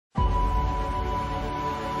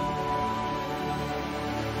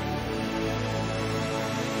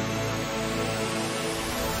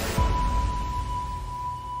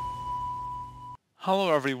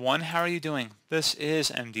Hello everyone, how are you doing? This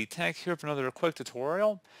is MD Tech here for another quick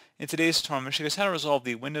tutorial. In today's tutorial, I'm going to show you guys how to resolve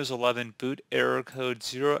the Windows 11 boot error code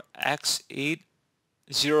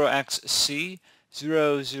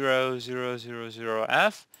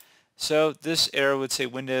 0xc0000000F. So this error would say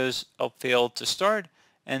Windows failed to start,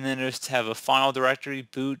 and then just have a file directory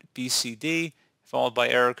boot BSoD followed by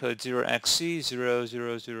error code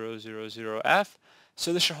 0xc00000F.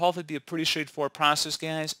 So this should hopefully be a pretty straightforward process,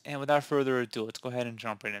 guys, and without further ado, let's go ahead and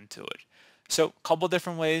jump right into it. So a couple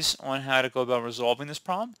different ways on how to go about resolving this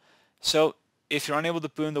problem. So if you're unable to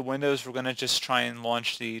boot into Windows, we're going to just try and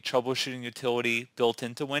launch the troubleshooting utility built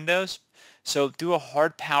into Windows. So do a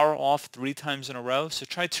hard power off 3 times in a row. So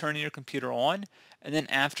try turning your computer on, and then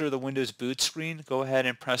after the Windows boot screen, go ahead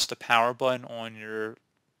and press the power button on your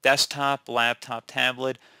desktop, laptop,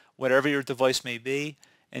 tablet, whatever your device may be,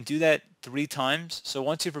 and do that 3 times. So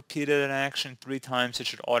once you've repeated an action 3 times, it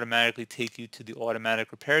should automatically take you to the automatic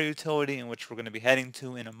repair utility, in which we're going to be heading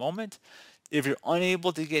to in a moment. If you're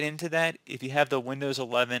unable to get into that, if you have the Windows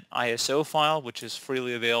 11 ISO file, which is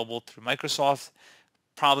freely available through Microsoft,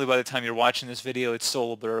 probably by the time you're watching this video, it's still a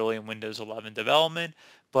little bit early in Windows 11 development,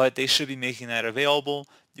 but they should be making that available.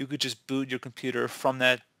 You could just boot your computer from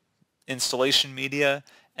that installation media,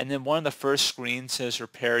 and then one of the first screens says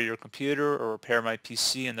repair your computer or repair my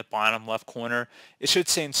PC in the bottom left corner. It should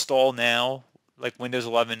say install now, like Windows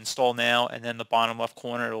 11 install now, and then the bottom left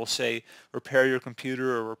corner it will say repair your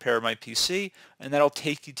computer or repair my PC, and that'll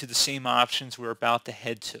take you to the same options we're about to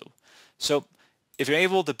head to. So if you're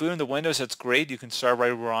able to boot into Windows, that's great. You can start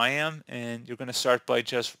right where I am, and you're going to start by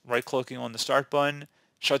just right-clicking on the start button,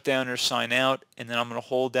 shut down or sign out, and then I'm going to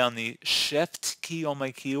hold down the Shift key on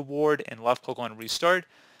my keyboard and left click on restart.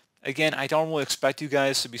 Again, I don't really expect you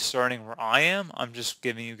guys to be starting where I am. I'm just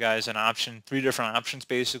giving you guys an option, 3 different options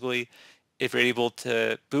basically. If you're able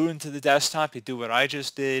to boot into the desktop, you do what I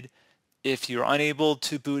just did. If you're unable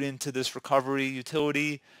to boot into this recovery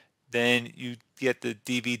utility, then you get the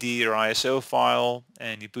DVD or ISO file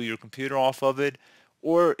and you boot your computer off of it.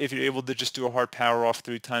 Or if you're able to just do a hard power off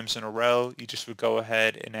 3 times in a row, you just would go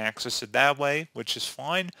ahead and access it that way, which is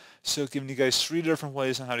fine. So giving you guys 3 different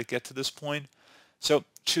ways on how to get to this point. So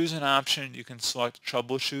choose an option. You can select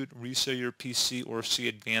Troubleshoot, Reset Your PC, or See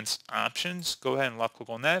Advanced Options. Go ahead and left click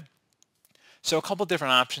on that. So a couple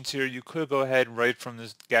different options here. You could go ahead right from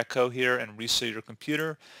the get-go here and reset your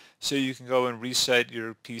computer. So you can go and reset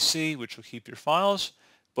your PC, which will keep your files,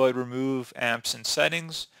 but remove apps and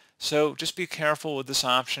settings. So just be careful with this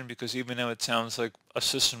option, because even though it sounds like a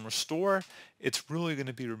system restore, it's really going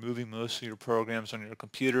to be removing most of your programs on your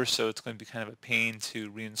computer, so it's going to be kind of a pain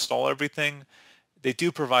to reinstall everything. They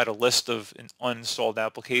do provide a list of uninstalled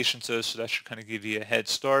applications though, so that should kind of give you a head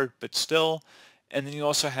start, but still. And then you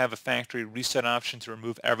also have a factory reset option to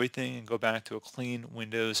remove everything and go back to a clean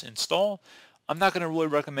Windows install. I'm not going to really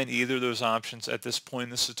recommend either of those options at this point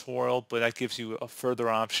in this tutorial, but that gives you a further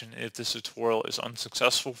option if this tutorial is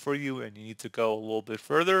unsuccessful for you and you need to go a little bit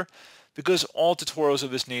further, because all tutorials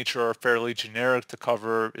of this nature are fairly generic to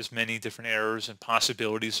cover as many different errors and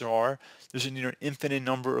possibilities there are. There's a near infinite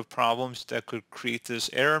number of problems that could create this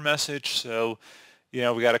error message, so we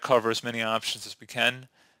got to cover as many options as we can.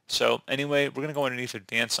 So anyway, we're going to go underneath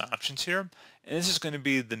advanced options here, and this is going to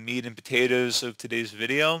be the meat and potatoes of today's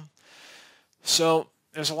video. So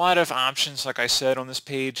there's a lot of options, like I said, on this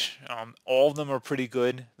page. All of them are pretty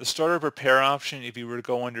good. The startup repair option, if you were to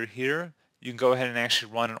go under here, you can go ahead and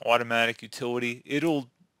actually run an automatic utility. It'll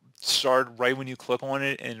start right when you click on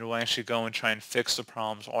it, and it'll actually go and try and fix the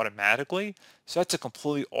problems automatically. So that's a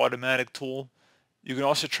completely automatic tool. You can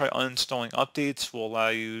also try uninstalling updates, will allow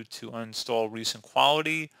you to uninstall recent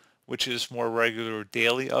quality, which is more regular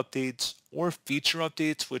daily updates, or feature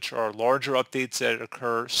updates, which are larger updates that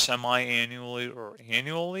occur semi-annually or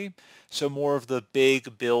annually. So more of the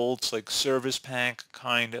big builds, like service pack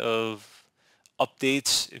kind of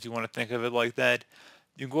updates, if you want to think of it like that.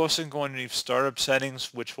 You can also go underneath startup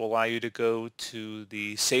settings, which will allow you to go to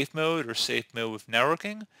the safe mode or safe mode with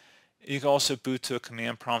networking. You can also boot to a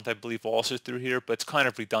command prompt, I believe, also through here, but it's kind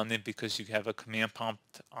of redundant because you have a command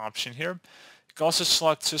prompt option here. You can also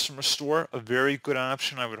select System Restore, a very good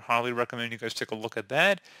option. I would highly recommend you guys take a look at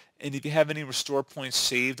that. And if you have any restore points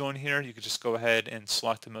saved on here, you can just go ahead and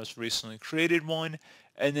select the most recently created one,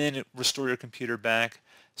 and then restore your computer back.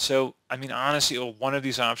 So, I mean, honestly, one of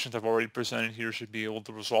these options I've already presented here should be able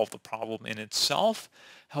to resolve the problem in itself.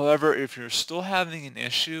 However, if you're still having an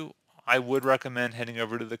issue, I would recommend heading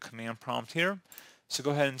over to the command prompt here. So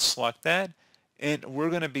go ahead and select that, and we're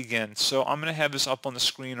going to begin. So I'm going to have this up on the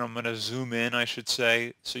screen, or I'm going to zoom in, I should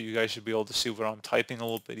say, so you guys should be able to see what I'm typing a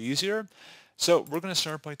little bit easier. So we're going to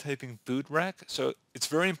start by typing boot rec. So it's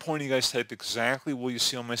very important you guys type exactly what you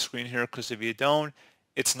see on my screen here, because if you don't,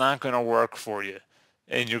 it's not going to work for you.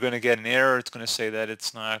 And you're going to get an error. It's going to say that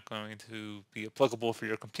it's not going to be applicable for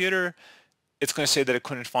your computer. It's going to say that it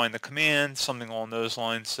couldn't find the command, something along those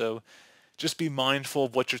lines. So just be mindful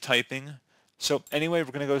of what you're typing. So anyway,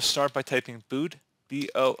 we're going to go start by typing boot,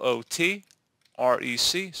 B-O-O-T-R-E-C,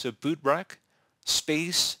 so boot rec,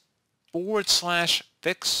 space,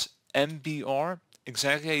 /fix MBR,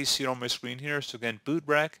 exactly how you see it on my screen here. So again, boot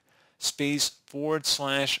rec, space,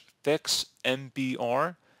 /fix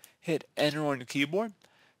MBR, hit enter on your keyboard.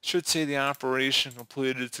 Should say the operation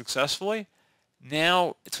completed successfully.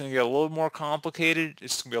 Now it's going to get a little more complicated.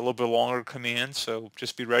 It's going to be a little bit longer command, so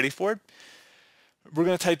just be ready for it. We're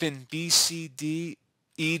going to type in BSoD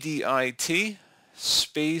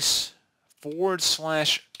space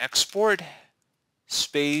 /export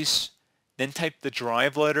space, then type the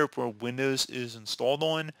drive letter where Windows is installed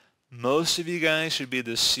on. Most of you guys should be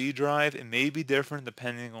the C drive. It may be different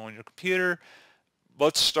depending on your computer.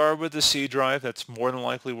 Let's start with the C drive. That's more than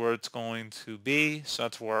likely where it's going to be. So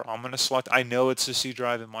that's where I'm going to select. I know it's the C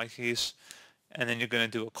drive in my case. And then you're going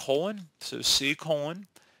to do a colon. So C colon.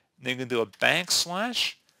 Then you're going to do a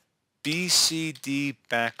 /BSoD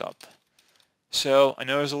backup. So I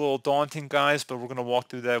know it's a little daunting, guys, but we're going to walk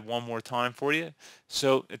through that one more time for you.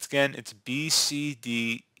 So it's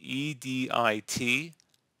BSoD.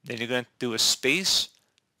 Then you're going to do a space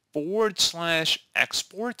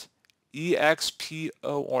 /export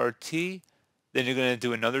EXPORT. Then you're going to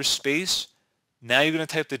do another space. Now you're going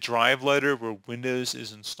to type the drive letter where Windows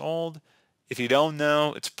is installed. If you don't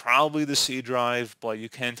know, it's probably the C drive, but you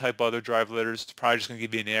can type other drive letters. It's probably just going to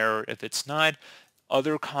give you an error if it's not.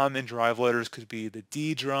 Other common drive letters could be the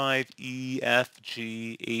D drive, E, F,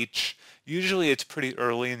 G, H. Usually it's pretty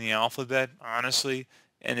early in the alphabet, honestly,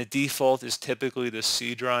 and the default is typically the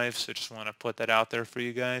C drive, so just want to put that out there for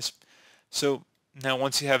you guys. So now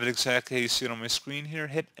once you have it exactly how you see it on my screen here,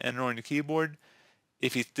 hit enter on your keyboard.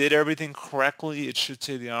 If you did everything correctly, it should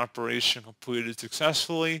say the operation completed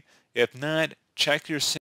successfully. If not, check your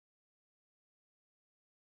syntax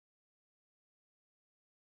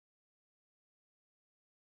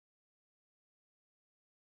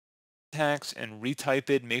and retype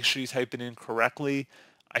it. Make sure you type it in correctly.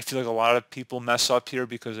 I feel like a lot of people mess up here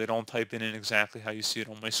because they don't type it in exactly how you see it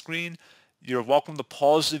on my screen. You're welcome to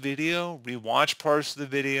pause the video, rewatch parts of the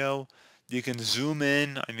video. You can zoom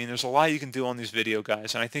in. I mean, there's a lot you can do on these video,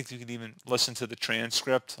 guys, and I think you can even listen to the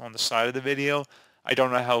transcript on the side of the video. I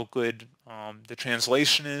don't know how good the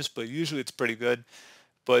translation is, but usually it's pretty good.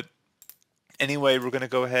 But anyway, we're going to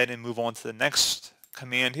go ahead and move on to the next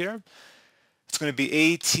command here. It's going to be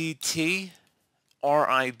ATTRIB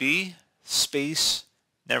space.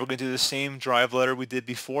 Now we're going to do the same drive letter we did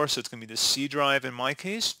before, so it's going to be the C drive in my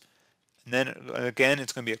case. And then again,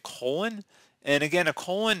 it's going to be a colon. And again, a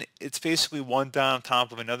colon, it's basically one dot on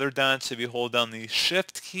top of another dot. So if you hold down the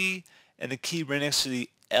Shift key and the key right next to the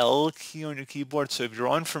L key on your keyboard. So if you're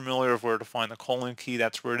unfamiliar with where to find the colon key,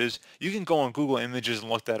 that's where it is. You can go on Google Images and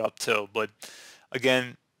look that up too. But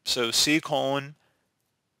again, so C colon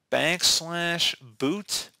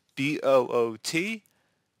 /boot, B-O-O-T,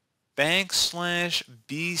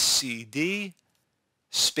 /BSoD,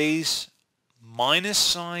 space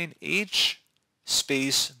 -H,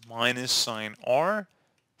 space -R,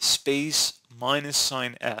 space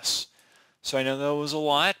 -S. So I know that was a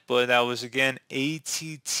lot, but that was again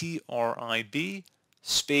ATTRIB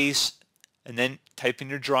space, and then type in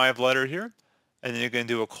your drive letter here, and then you're going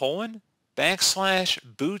to do a colon,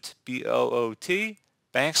 /boot, B-O-O-T,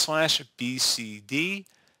 /BSoD,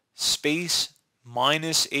 space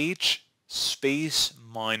 -H, space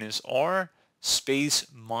 -R, space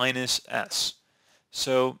 -S.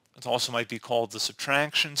 So it also might be called the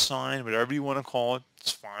subtraction sign, whatever you want to call it,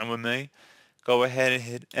 it's fine with me. Go ahead and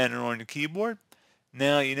hit enter on your keyboard.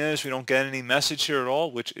 Now you notice we don't get any message here at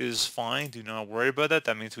all, which is fine. Do not worry about that.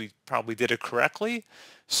 That means we probably did it correctly.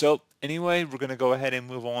 So anyway, we're going to go ahead and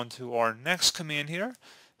move on to our next command here.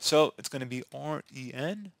 So it's going to be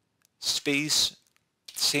REN space,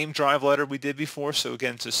 same drive letter we did before. So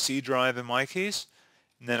again, it's a C drive in my case.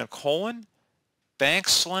 And then a colon,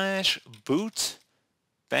 /boot,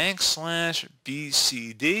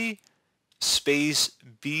 /BSoD, space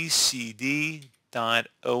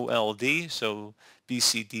BSD.old, so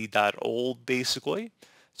BSD.old basically.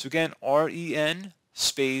 So again, REN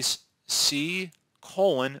space C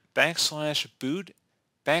colon /boot,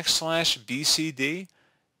 /BSD,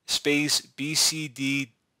 space BSD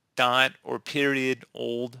dot or period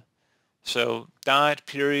old. So dot,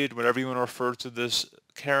 period, whatever you want to refer to this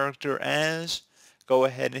character as. go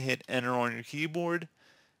ahead and hit enter on your keyboard.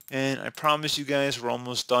 And I promise you guys we're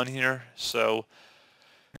almost done here. So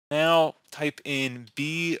now type in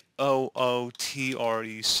BOOTREC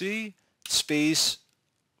space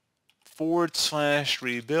 /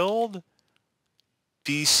 rebuild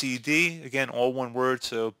BCD, again all one word,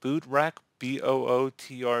 so bootrec,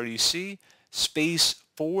 BOOTREC space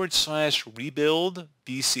 / rebuild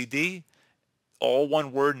BCD, all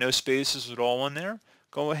one word, no spaces at all in there.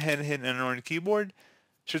 Go ahead and hit enter on your keyboard.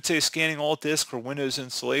 Should say scanning all disk for Windows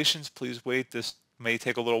installations. Please wait, this may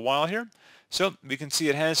take a little while here. So we can see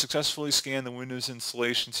it has successfully scanned the Windows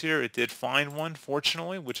installations here. It did find one,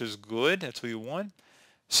 fortunately, which is good. That's what you want.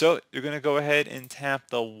 So you're going to go ahead and tap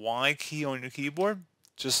the Y key on your keyboard,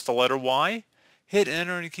 just the letter Y. Hit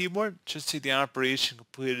enter on your keyboard. Should see the operation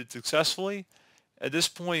completed successfully. At this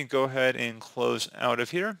point, go ahead and close out of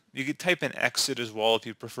here. You could type in exit as well if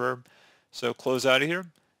you prefer. So close out of here,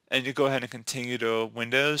 and you go ahead and continue to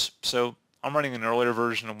Windows. So I'm running an earlier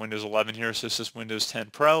version of Windows 11 here, so this is Windows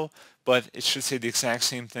 10 Pro, but it should say the exact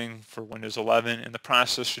same thing for Windows 11, and the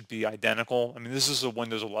process should be identical. I mean, this is a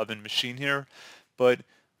Windows 11 machine here, but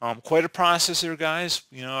quite a process here, guys.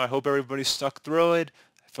 You know, I hope everybody stuck through it.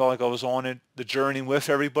 I felt like I was on it, the journey with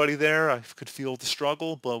everybody there. I could feel the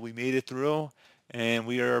struggle, but we made it through, and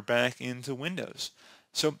we are back into Windows.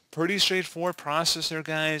 So pretty straightforward process there,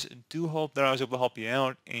 guys. Do hope that I was able to help you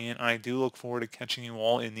out, and I do look forward to catching you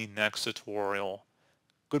all in the next tutorial.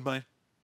 Goodbye.